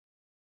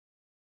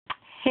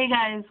Hey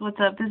guys, what's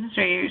up? This is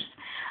Rayers.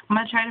 I'm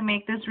going to try to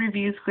make this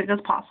review as quick as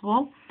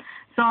possible.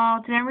 So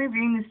today I'm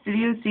reviewing the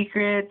Studio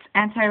Secrets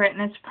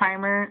Anti-Redness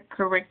Primer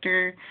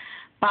Corrector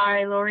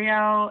by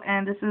L'Oreal,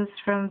 and this is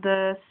from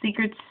the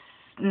Secrets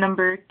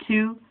number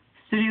 2,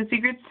 Studio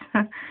Secrets.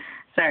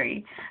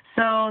 Sorry.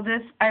 So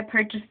this, I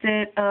purchased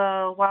it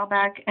a while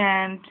back,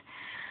 and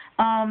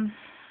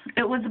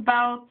it was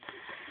about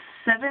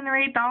 $7 or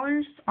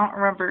 $8, I don't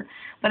remember,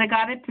 but I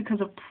got it because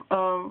of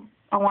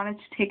I wanted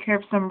to take care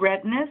of some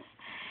redness.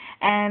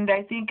 And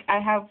I think I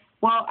have,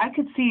 well, I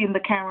could see in the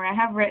camera, I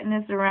have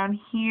redness around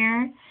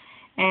here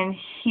and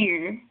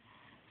here.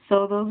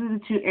 So those are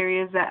the two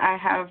areas that I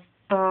have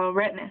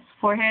redness,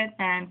 forehead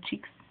and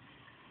cheeks.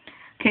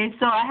 Okay,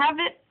 so I have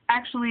it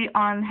actually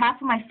on half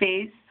of my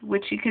face,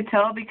 which you could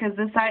tell because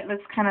this side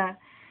looks kind of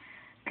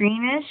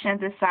greenish and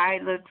this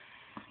side looks,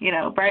 you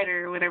know,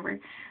 brighter or whatever.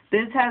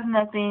 This has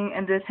nothing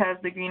and this has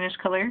the greenish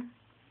color.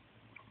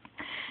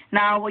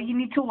 Now, what you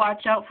need to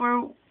watch out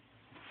for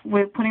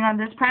with putting on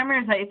this primer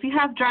is that if you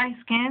have dry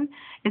skin,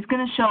 it's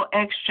going to show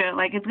extra.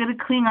 Like, it's going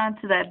to cling on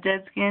to that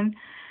dead skin,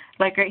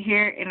 like right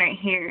here and right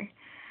here.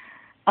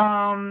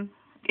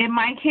 In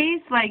my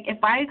case, like,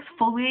 if I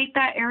exfoliate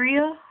that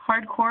area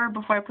hardcore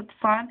before I put this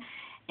on,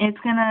 it's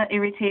going to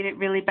irritate it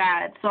really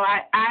bad. So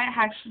I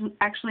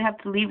actually have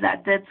to leave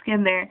that dead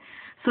skin there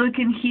so it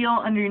can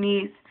heal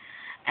underneath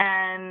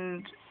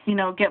and, you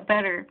know, get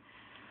better.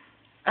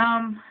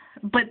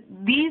 But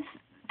these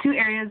two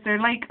areas, they're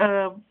like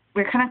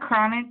they're kind of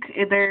chronic.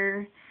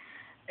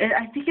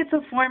 I think it's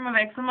a form of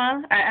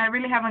eczema. I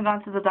really haven't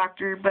gone to the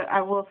doctor, but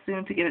I will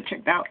soon to get it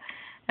checked out.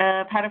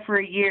 I've had it for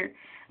a year.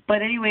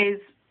 But anyways,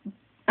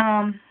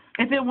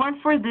 if it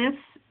weren't for this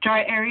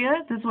dry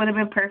area, this would have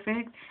been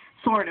perfect,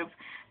 sort of,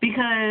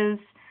 because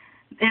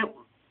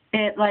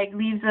it like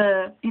leaves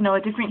a, you know,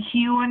 a different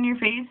hue on your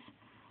face.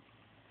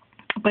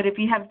 But if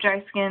you have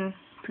dry skin,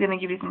 it's gonna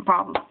give you some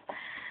problems.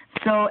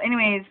 So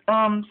anyways,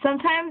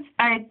 sometimes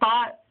I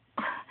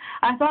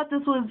thought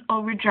this was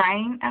over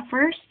drying at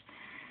first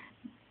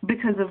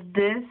because of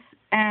this,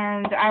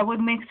 and I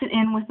would mix it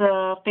in with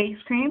a face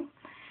cream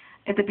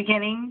at the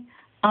beginning.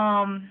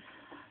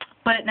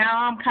 But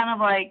now I'm kind of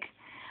like,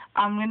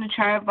 I'm going to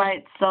try it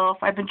by itself.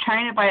 I've been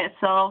trying it by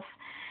itself,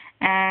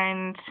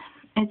 and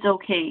it's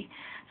okay.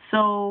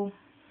 So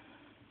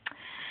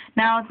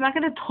now it's not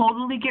going to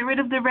totally get rid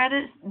of the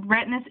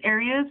redness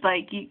areas.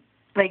 Like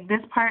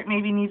this part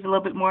maybe needs a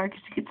little bit more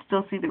because you can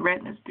still see the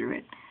redness through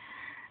it.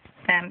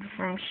 And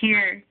from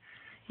here,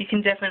 you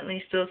can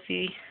definitely still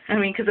see, I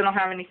mean, because I don't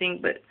have anything,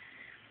 but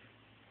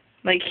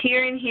like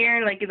here and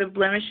here, like the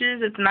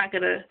blemishes, it's not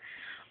going to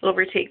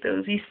overtake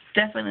those. You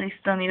definitely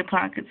still need to put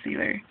on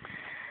concealer.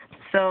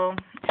 So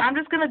I'm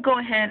just going to go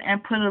ahead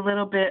and put a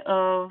little bit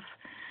of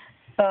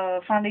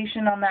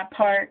foundation on that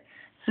part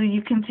so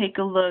you can take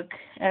a look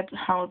at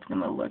how it's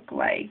going to look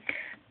like.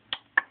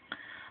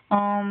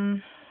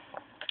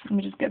 Let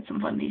me just get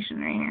some foundation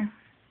right here.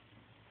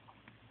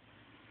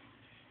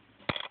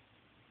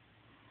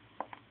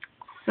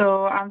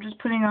 So I'm just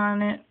putting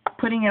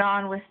it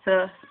on with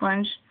the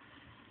sponge,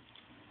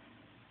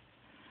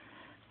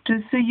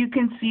 just so you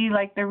can see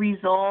like the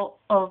result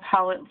of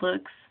how it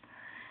looks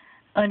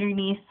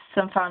underneath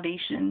some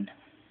foundation.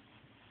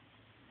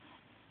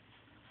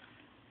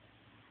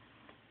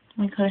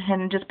 Let me go ahead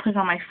and just put it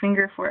on my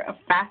finger for a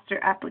faster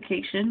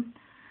application,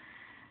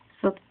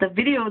 so the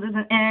video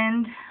doesn't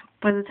end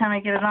by the time I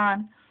get it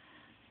on.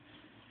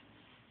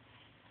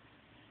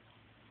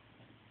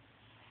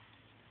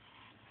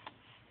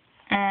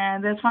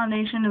 And this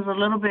foundation is a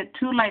little bit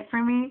too light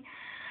for me,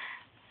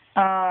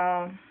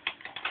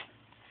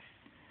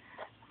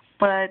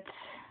 but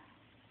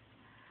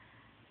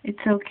it's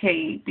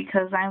okay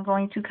because I'm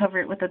going to cover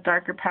it with a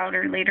darker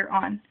powder later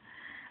on.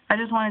 I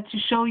just wanted to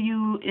show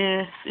you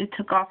if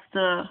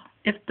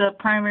the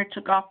primer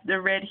took off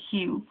the red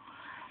hue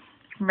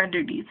from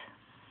underneath.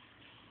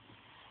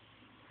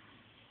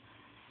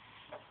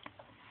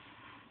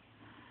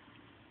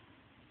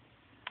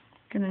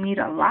 Gonna need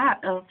a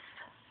lot of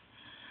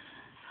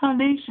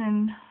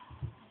foundation.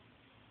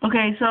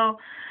 Okay, so,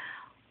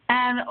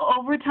 and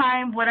over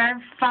time, what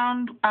I've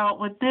found out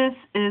with this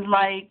is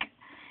like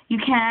you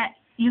can't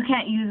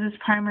use this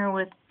primer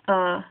with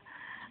a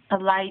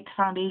light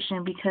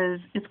foundation because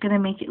it's gonna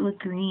make it look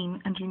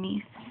green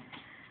underneath.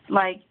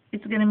 Like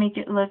it's gonna make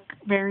it look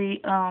very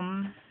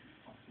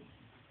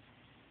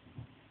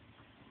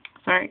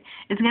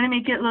it's gonna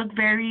make it look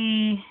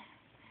very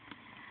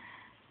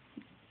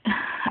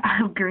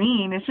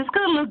green. It's just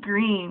gonna look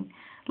green.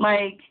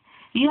 Like,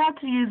 you have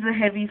to use a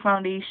heavy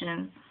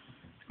foundation,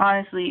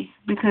 honestly,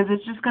 because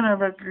it's just going to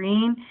look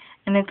green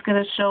and it's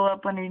going to show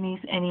up underneath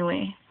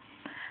anyway.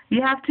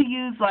 You have to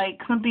use, like,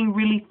 something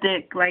really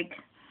thick, like,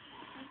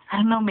 I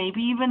don't know,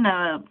 maybe even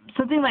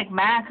something like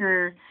MAC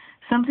or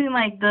something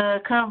like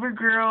the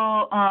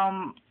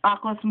CoverGirl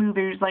Aqua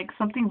Smoothers, like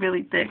something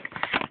really thick.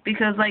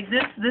 Because, like,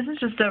 this is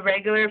just a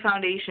regular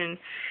foundation.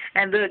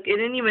 And look,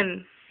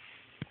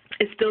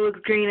 it still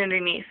looks green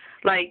underneath.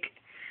 Like,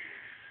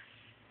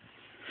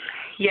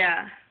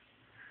 yeah.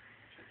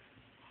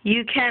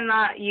 You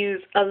cannot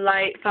use a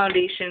light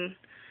foundation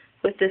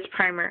with this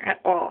primer at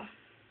all.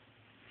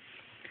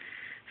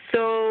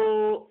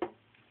 So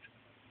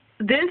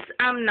this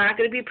I'm not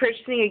going to be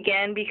purchasing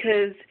again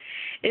because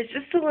it's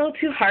just a little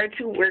too hard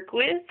to work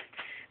with.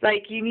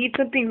 Like, you need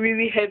something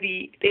really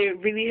heavy, a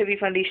really heavy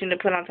foundation to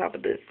put on top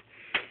of this.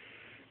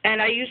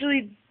 And I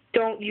usually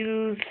don't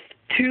use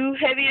too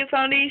heavy a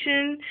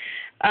foundation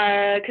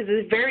because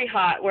it's very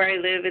hot where I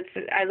live.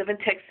 I live in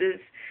Texas,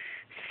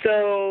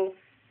 so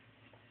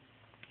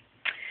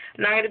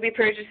I'm not going to be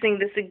purchasing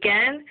this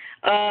again.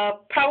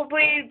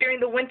 Probably during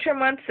the winter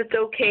months it's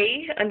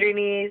okay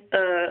underneath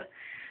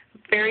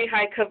very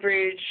high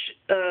coverage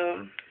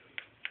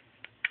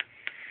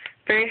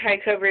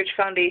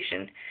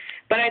foundation.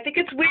 But I think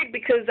it's weird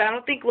because I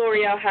don't think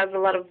L'Oreal has a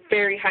lot of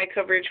very high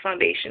coverage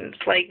foundations.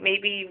 Like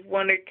maybe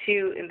one or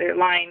two in their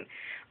line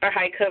are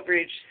high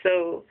coverage.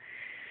 So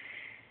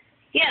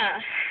yeah,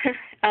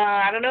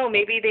 I don't know.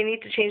 Maybe they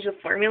need to change the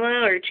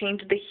formula or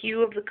change the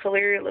hue of the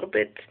color a little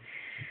bit.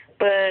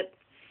 But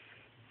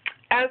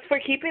as for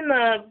keeping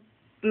the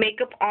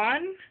makeup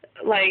on,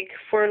 like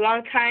for a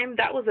long time,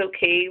 that was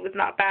okay. It was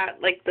not bad,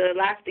 like the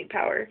lasting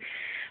power.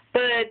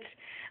 But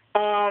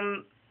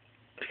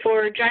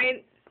for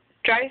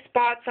dry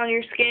spots on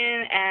your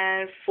skin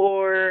and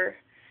for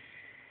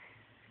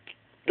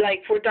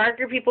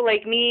darker people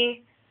like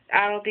me,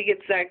 I don't think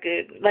it's that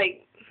good.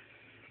 Like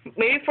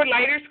maybe for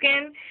lighter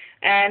skin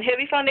and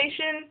heavy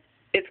foundation,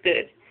 it's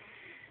good.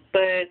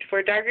 But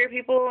for darker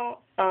people,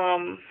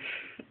 I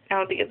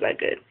don't think it's that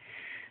good.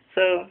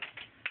 So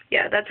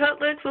yeah, that's how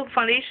it looks with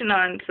foundation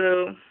on.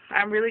 So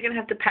I'm really gonna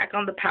have to pack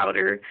on the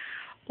powder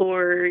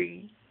or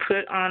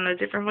put on a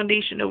different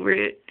foundation over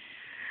it.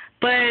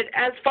 But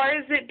as far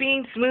as it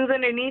being smooth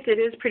underneath, it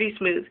is pretty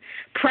smooth.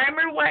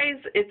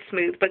 Primer-wise, it's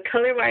smooth, but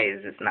color-wise,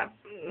 it's not.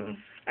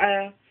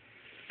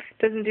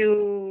 Doesn't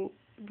do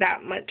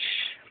that much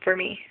for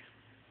me.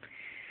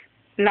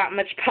 Not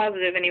much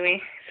positive,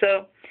 anyway.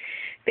 So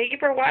thank you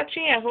for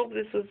watching. I hope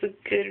this was a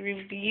good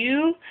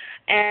review.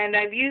 And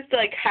I've used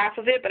like half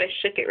of it, but I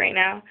shook it right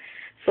now.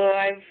 So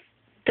I've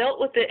dealt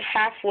with it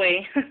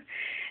halfway.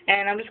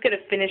 And I'm just going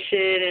to finish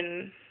it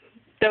and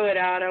throw it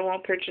out. I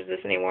won't purchase this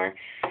anymore.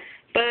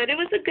 But it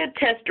was a good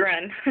test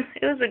run.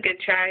 It was a good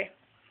try.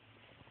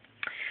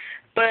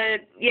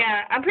 But,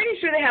 yeah, I'm pretty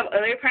sure they have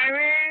other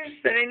primers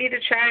that I need to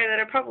try that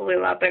are probably a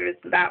lot better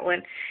than that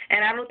one.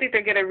 And I don't think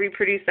they're going to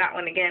reproduce that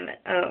one again.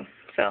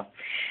 So,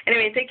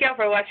 anyway, thank y'all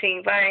for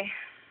watching. Bye.